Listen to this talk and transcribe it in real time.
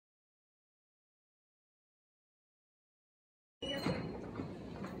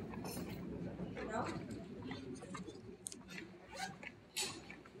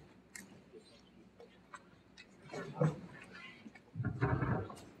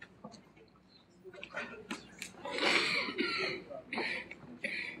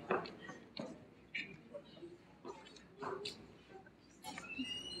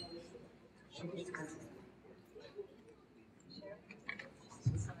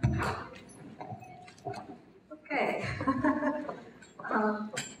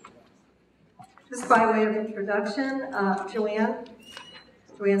by way of introduction, Joanne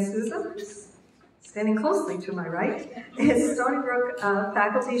Souza, who's standing closely to my right, is Stony Brook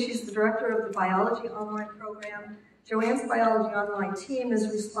faculty. She's the director of the Biology Online program. Joanne's Biology Online team is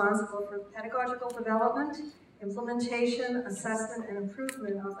responsible for pedagogical development, implementation, assessment, and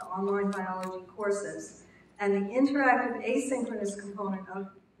improvement of the online biology courses, and the interactive asynchronous component of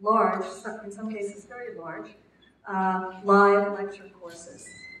large, in some cases very large, live lecture courses.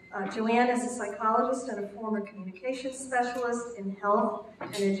 Joanne is a psychologist and a former communications specialist in health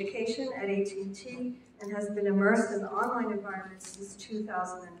and education at AT&T and has been immersed in the online environment since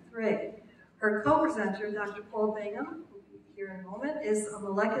 2003. Her co-presenter, Dr. Paul Bingham, who will be here in a moment, is a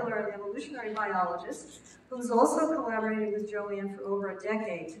molecular and evolutionary biologist who has also collaborated with Joanne for over a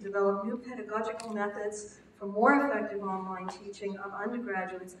decade to develop new pedagogical methods for more effective online teaching of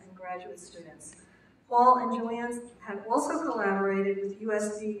undergraduates and graduate students. Paul and Joanne have also collaborated with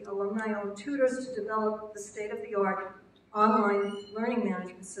USB alumni-owned tutors to develop the state-of-the-art online learning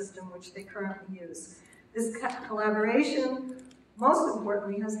management system, which they currently use. This collaboration, most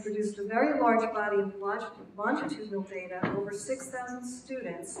importantly, has produced a very large body of longitudinal data, over 6,000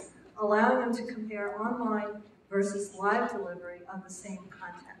 students, allowing them to compare online versus live delivery of the same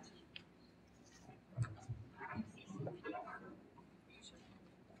content.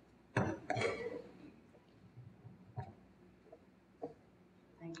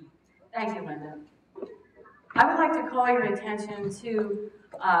 Thank you, Linda. I would like to call your attention to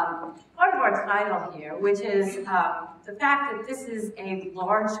part of our title here, which is the fact that this is a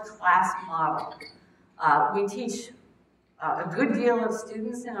large class model. We teach a good deal of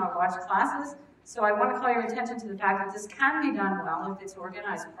students in our large classes, so I want to call your attention to the fact that this can be done well if it's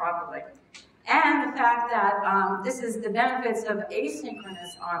organized properly. And the fact that this is the benefits of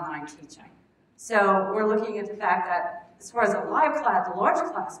asynchronous online teaching. So we're looking at the fact that as far as a live class, the large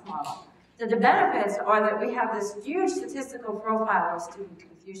class model, the benefits are that we have this huge statistical profile of student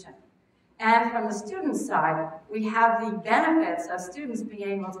confusion. And from the student side, we have the benefits of students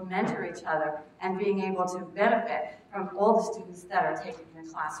being able to mentor each other and being able to benefit from all the students that are taking the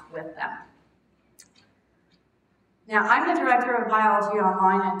class with them. Now, I'm the director of Biology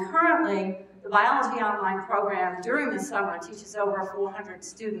Online, and currently the Biology Online program during the summer teaches over 400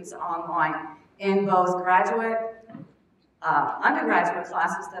 students online in both graduate, undergraduate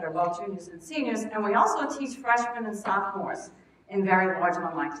classes that are both juniors and seniors, and we also teach freshmen and sophomores in very large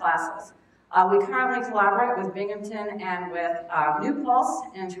online classes. We currently collaborate with Binghamton and with New Pulse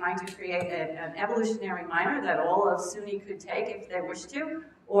in trying to create an evolutionary minor that all of SUNY could take if they wish to,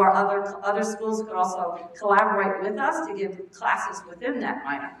 or other schools could also collaborate with us to give classes within that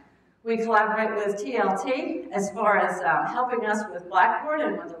minor. We collaborate with TLT as far as helping us with Blackboard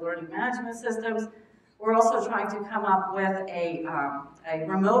and with the learning management systems. We're also trying to come up with a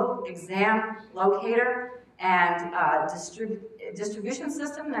remote exam locator and distribution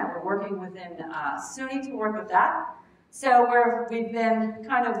system that we're working within SUNY to work with that. So we've been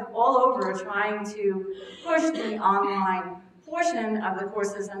kind of all over trying to push the online portion of the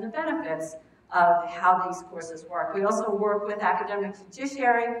courses and the benefits of how these courses work. We also work with academic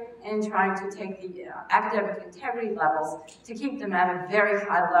judiciary in trying to take the academic integrity levels to keep them at a very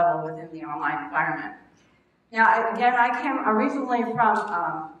high level within the online environment. Now, again, I came originally from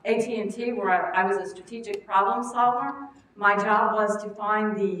AT&T, where I was a strategic problem solver. My job was to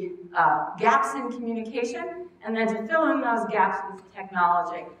find the gaps in communication and then to fill in those gaps with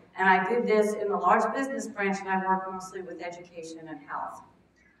technology. And I did this in the large business branch, and I worked mostly with education and health.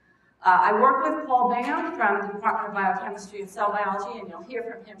 I work with Paul Bingham from the Department of Biochemistry and Cell Biology, and you'll hear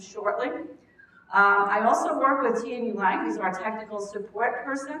from him shortly. I also work with T&U Lang, who's our technical support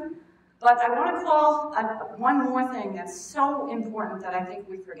person. But I want to call one more thing that's so important that I think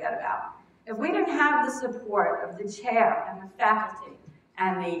we forget about. If we didn't have the support of the chair and the faculty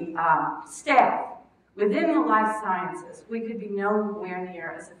and the staff within the life sciences, we could be nowhere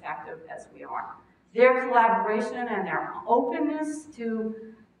near as effective as we are. Their collaboration and their openness to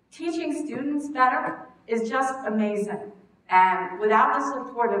teaching students better is just amazing. And without the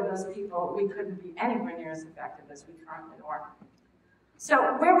support of those people, we couldn't be anywhere near as effective as we currently are. So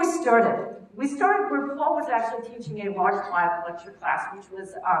where we started where Paul was actually teaching a large live lecture class, which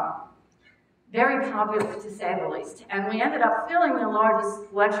was very popular to say the least. And we ended up filling the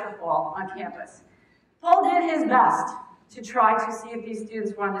largest lecture hall on campus. Paul did his best to try to see if these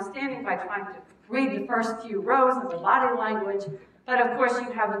students were understanding by trying to read the first few rows of the body language. But of course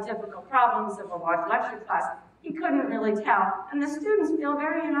you have the typical problems of a large lecture class. He couldn't really tell. And the students feel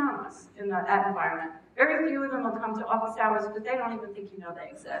very anonymous in that environment. Very few of them will come to office hours, but they don't even think you know they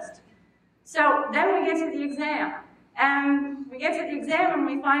exist. So then we get to the exam. And we get to the exam and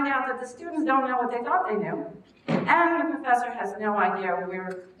we find out that the students don't know what they thought they knew. And the professor has no idea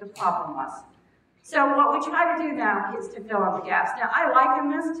where the problem was. So what we try to do now is to fill in the gaps. Now, I liken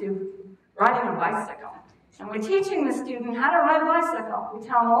this to riding a bicycle. And we're teaching the student how to ride a bicycle. We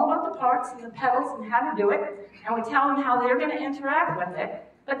tell them all about the parts and the pedals and how to do it. And we tell them how they're going to interact with it.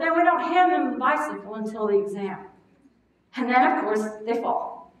 But then we don't hand them the bicycle until the exam. And then, of course, they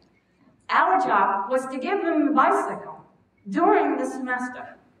fall. Our job was to give them the bicycle during the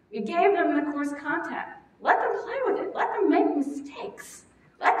semester. We gave them the course content. Let them play with it. Let them make mistakes.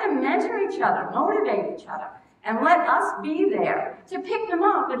 Let them mentor each other, motivate each other, and let us be there to pick them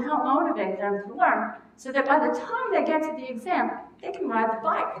up and help motivate them to learn so that by the time they get to the exam, they can ride the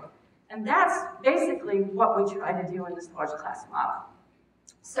bike. And that's basically what we try to do in this large class model.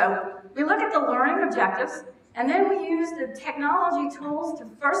 So we look at the learning objectives, and then we use the technology tools to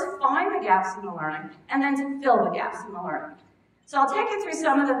first find the gaps in the learning, and then to fill the gaps in the learning. So I'll take you through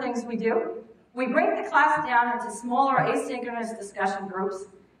some of the things we do. We break the class down into smaller asynchronous discussion groups,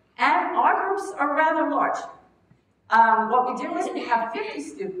 and our groups are rather large. What we do is we have 50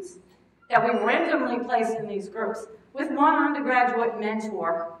 students that we randomly place in these groups with one undergraduate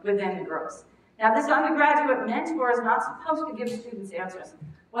mentor within the groups. Now, this undergraduate mentor is not supposed to give students answers.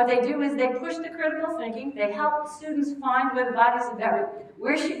 What they do is they push the critical thinking. They help students find where the bodies are buried.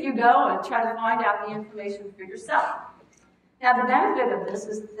 Where should you go and try to find out the information for yourself? Now, the benefit of this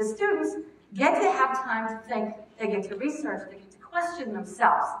is the students get to have time to think. They get to research. They get to question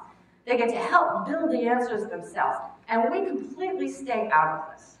themselves. They get to help build the answers themselves. And we completely stay out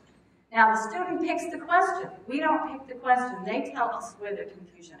of this. Now, the student picks the question. We don't pick the question. They tell us where their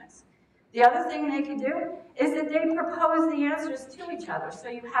confusion is. The other thing they can do is that they propose the answers to each other. So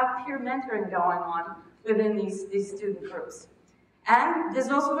you have peer mentoring going on within these student groups. And there's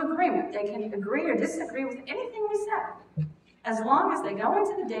also agreement. They can agree or disagree with anything we said, as long as they go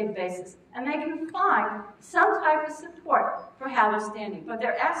into the databases and they can find some type of support for how they're standing. But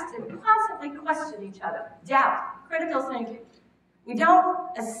they're asked to constantly question each other, doubt, critical thinking. We don't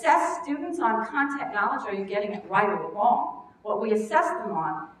assess students on content knowledge, are you getting it right or wrong? What we assess them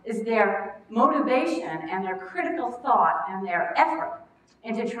on is their motivation and their critical thought and their effort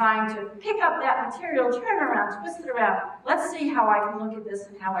into trying to pick up that material, turn it around, twist it around. Let's see how I can look at this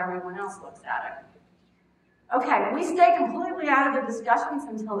and how everyone else looks at it. Okay, we stay completely out of the discussions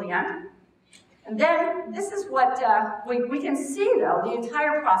until the end. And then this is what we can see, though, the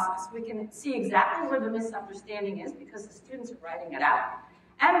entire process. We can see exactly where the misunderstanding is because the students are writing it out.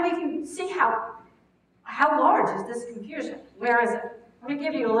 And we can see how large is this confusion? Where is it? Let me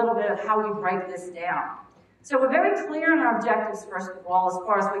give you a little bit of how we break this down. So we're very clear in our objectives, first of all, as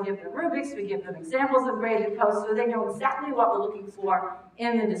far as we give them rubrics, we give them examples of graded posts, so they know exactly what we're looking for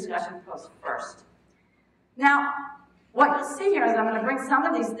in the discussion post first. Now, what you'll see here is I'm going to bring some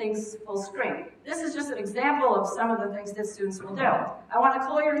of these things full screen. This is just an example of some of the things that students will do. I want to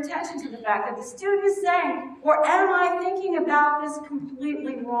call your attention to the fact that the student is saying, or am I thinking about this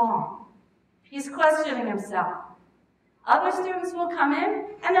completely wrong? He's questioning himself. Other students will come in,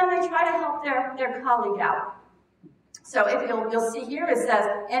 and then they try to help their colleague out. So if you'll see here, it says,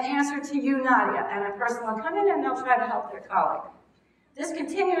 an answer to you, Nadia, and a person will come in and they'll try to help their colleague. This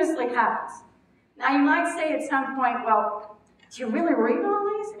continuously happens. Now, you might say at some point, well, do you really read all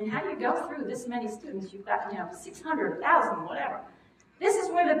these? I mean, how do you go through this many students? You've got, 600, 1,000, whatever. This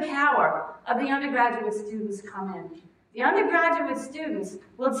is where the power of the undergraduate students come in. The undergraduate students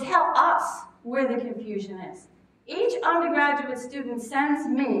will tell us where the confusion is. Each undergraduate student sends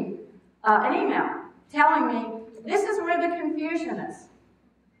me an email telling me, this is where the confusion is.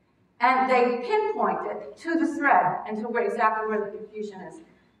 And they pinpoint it to the thread and to exactly where the confusion is.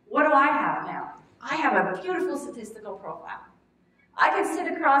 What do I have now? I have a beautiful statistical profile. I can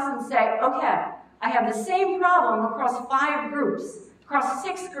sit across and say, okay, I have the same problem across 5 groups, across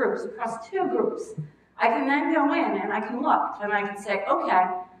 6 groups, across 2 groups. I can then go in and I can look and I can say, okay,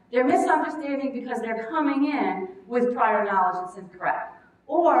 they're misunderstanding because they're coming in with prior knowledge that's incorrect.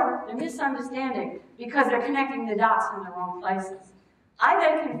 Or they're misunderstanding because they're connecting the dots in the wrong places. I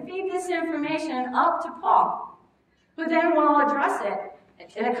then can feed this information up to Paul, who then will address it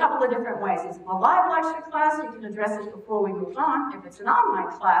in a couple of different ways. If it's a live lecture class, you can address it before we move on. If it's an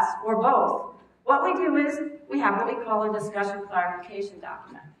online class, or both, what we do is we have what we call a discussion clarification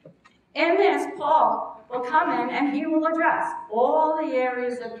document. In this, Paul will come in and he will address all the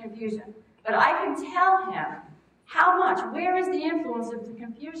areas of confusion. But I can tell him how much, where is the influence of the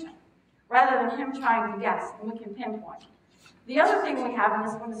confusion, rather than him trying to guess, and we can pinpoint. The other thing we have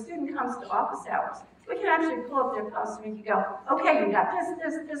is when the student comes to office hours, we can actually pull up their posts and we can go, okay, you got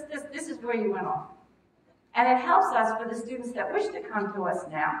this is where you went off. And it helps us for the students that wish to come to us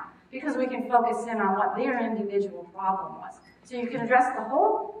now, because we can focus in on what their individual problem was. So you can address the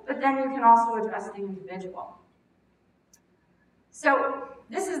whole, but then you can also address the individual. So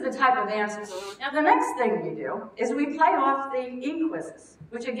this is the type of answers. Now the next thing we do is we play off the e-quizzes,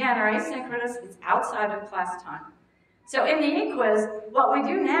 which again are asynchronous, it's outside of class time. So in the e-quiz, what we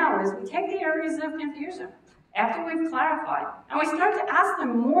do now is we take the areas of confusion after we've clarified, and we start to ask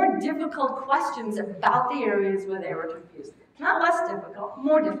them more difficult questions about the areas where they were confused. Not less difficult,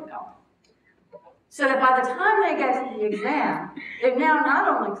 more difficult. So that by the time they get to the exam, they've now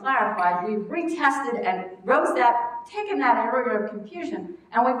not only clarified, we've retested and taken that area of confusion,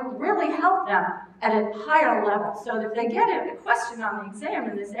 and we've really helped them at a higher level. So that if they get a question on the exam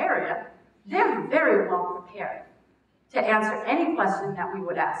in this area, they're very well prepared to answer any question that we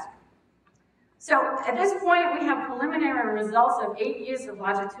would ask. So at this point, we have preliminary results of 8 years of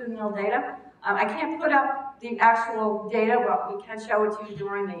longitudinal data. I can't put up the actual data, but we can show it to you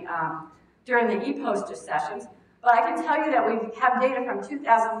during the e-poster sessions. But I can tell you that we have data from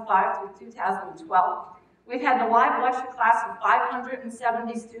 2005 through 2012. We've had the live lecture class of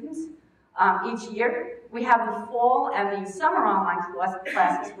 570 students each year. We have the fall and the summer online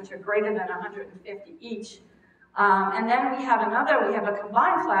classes, which are greater than 150 each. And then we have a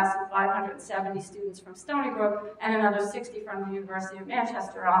combined class of 570 students from Stony Brook and another 60 from the University of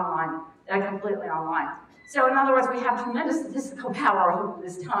Manchester online, that are completely online. So in other words, we have tremendous statistical power over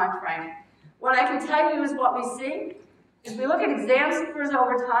this time frame. What I can tell you is what we see is we look at exam scores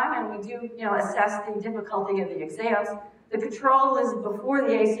over time, and we do assess the difficulty of the exams. The control is before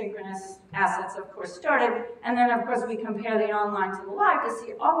the asynchronous assets, of course, started, and then, of course, we compare the online to the live to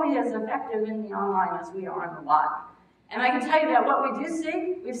see, are we as effective in the online as we are in the live? And I can tell you that what we do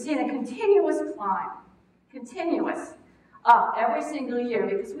see, we've seen a continuous climb, continuous, up every single year,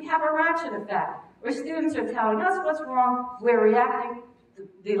 because we have a ratchet effect, where students are telling us what's wrong, we're reacting,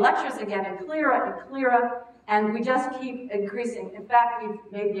 the lectures are getting clearer and clearer, and we just keep increasing. In fact, we've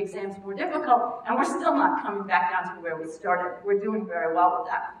made the exams more difficult, and we're still not coming back down to where we started. We're doing very well with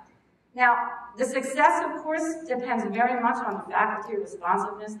that. Now, the success, of course, depends very much on the faculty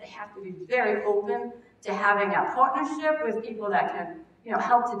responsiveness. They have to be very open to having a partnership with people that can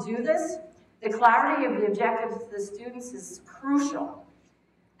help to do this. The clarity of the objectives of the students is crucial.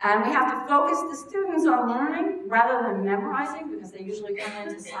 And we have to focus the students on learning rather than memorizing, because they usually come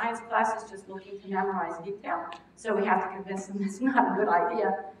into science classes just looking to memorize detail. So we have to convince them that's not a good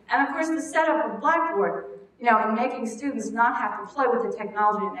idea. And of course, the setup of Blackboard, and making students not have to play with the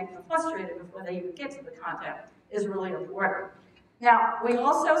technology and make them frustrated before they even get to the content is really important. Now, we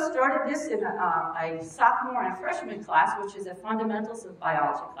also started this in a sophomore and freshman class, which is a fundamentals of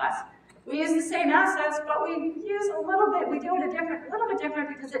biology class. We use the same assets, but we use a little bit, we do it a little bit different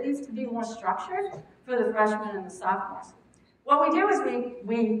because it needs to be more structured for the freshmen and the sophomores. What we do is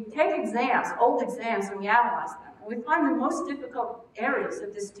we take exams, old exams, and we analyze them. And we find the most difficult areas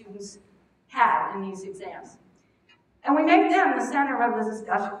that the students had in these exams. And we make them the center of the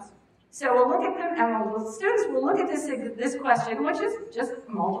discussions. So we'll look at them, and the students will look at this question, which is just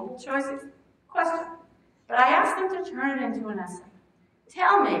multiple choices question. But I ask them to turn it into an essay.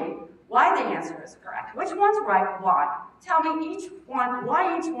 Tell me why the answer is correct. Which one's right, why? Tell me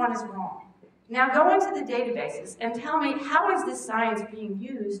why each one is wrong. Now go into the databases and tell me, how is this science being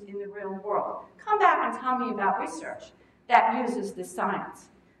used in the real world? Come back and tell me about research that uses this science.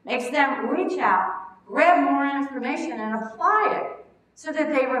 Makes them reach out, grab more information, and apply it so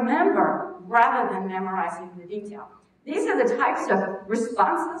that they remember rather than memorizing the detail. These are the types of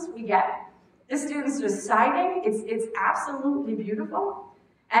responses we get. The students are citing, it's absolutely beautiful.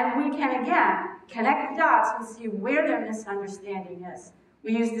 And we can, again, connect the dots and see where their misunderstanding is.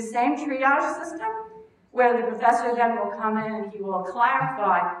 We use the same triage system, where the professor then will come in and he will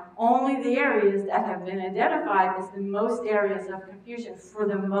clarify only the areas that have been identified as the most areas of confusion for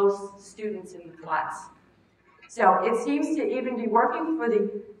the most students in the class. So it seems to even be working for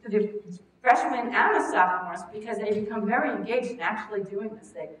the freshmen and the sophomores, because they become very engaged in actually doing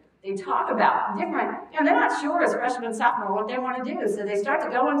this. They talk about different, they're not sure as freshmen and sophomore what they want to do, so they start to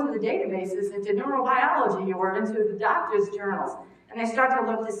go into the databases, into neurobiology or into the doctor's journals, and they start to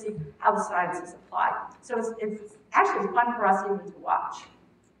look to see how the science is applied. So it's actually fun for us even to watch.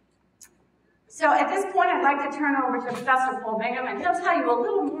 So at this point, I'd like to turn over to Professor Paul Bingham, and he'll tell you a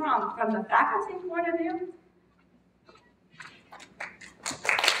little more from the faculty point of view.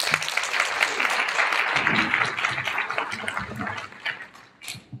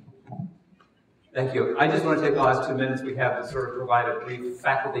 Thank you. I just want to take the last 2 minutes we have to sort of provide a brief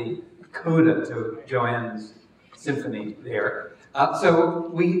faculty coda to Joanne's symphony there.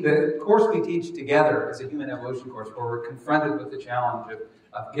 The course we teach together is a human evolution course where we're confronted with the challenge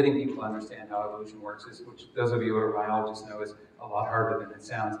of getting people to understand how evolution works, which those of you who are biologists know is a lot harder than it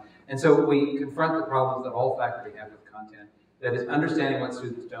sounds. And so we confront the problems that all faculty have with content, that is understanding what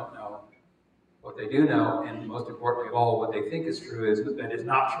students don't know, what they do know, and most importantly of all, what they think is true that is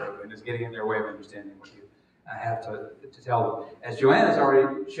not true, and is getting in their way of understanding what you have to tell them. As Joanne has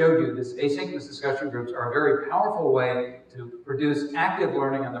already showed you, this asynchronous discussion groups are a very powerful way to produce active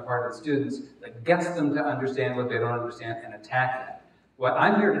learning on the part of the students that gets them to understand what they don't understand and attack that. What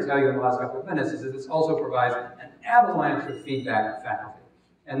I'm here to tell you in the last couple of minutes is that this also provides an avalanche of feedback to faculty.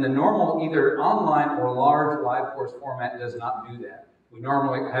 And the normal, either online or large live course format does not do that. We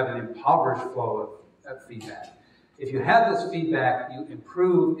normally have an impoverished flow of feedback. If you have this feedback, you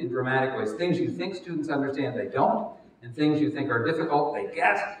improve in dramatic ways. Things you think students understand, they don't, and things you think are difficult, they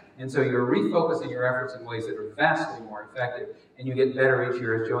get. And so you're refocusing your efforts in ways that are vastly more effective, and you get better each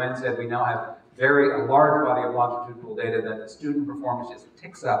year. As Joanne said, we now have a large body of longitudinal data that the student performance just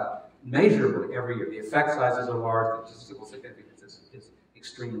ticks up measurably every year. The effect sizes are large, the statistical significance is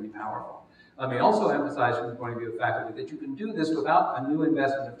extremely powerful. Let me also emphasize from the point of view of faculty that you can do this without a new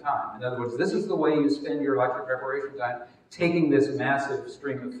investment of time. In other words, this is the way you spend your lecture preparation time, taking this massive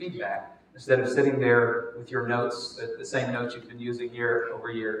stream of feedback, instead of sitting there with your notes, the same notes you've been using year over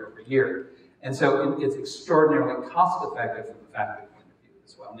year over year. And so it's extraordinarily cost-effective from the faculty point of view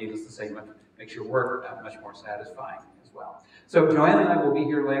as well. Needless to say, makes your work much more satisfying as well. So Joanne and I will be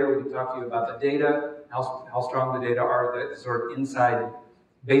here later. We can talk to you about the data, how strong the data are, the sort of inside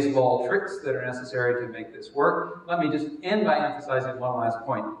baseball tricks that are necessary to make this work. Let me just end by emphasizing one last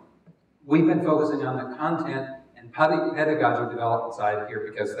point. We've been focusing on the content and pedagogy development side here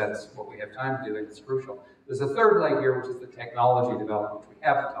because that's what we have time to do and it's crucial. There's a third leg here, which is the technology development, which we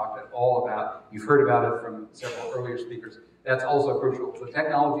haven't talked at all about. You've heard about it from several earlier speakers. That's also crucial. The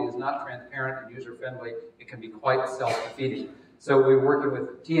technology is not transparent and user-friendly. It can be quite self-defeating. So we're working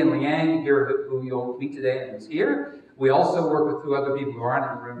with Tian Liang here, who you'll meet today and who's here. We also work with two other people who aren't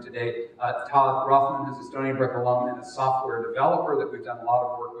in the room today. Todd Rothman, who's a Stony Brook alum and a software developer that we've done a lot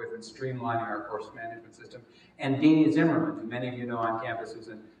of work with in streamlining our course management system. And Deanie Zimmerman, who many of you know on campus,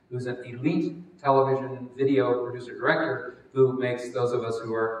 who's an elite television video producer-director who makes those of us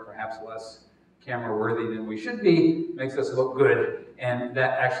who are perhaps less camera-worthy than we should be, makes us look good. And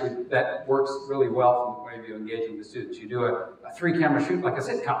that works really well from the point of view of engaging the students. You do a three-camera shoot like a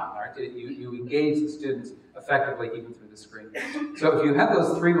sitcom, right? You engage the students effectively even through the screen. So if you have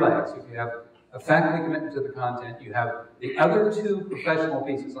those three legs, if you have a faculty commitment to the content, you have the other two professional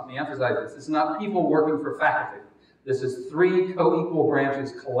pieces. Let me emphasize this. This is not people working for faculty. This is three co-equal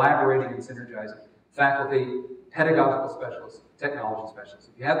branches collaborating and synergizing. Faculty, pedagogical specialists, technology specialists.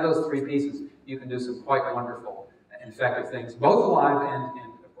 If you have those three pieces, you can do some quite wonderful and effective things, both live and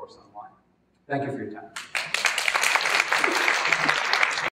of course, online. Thank you for your time.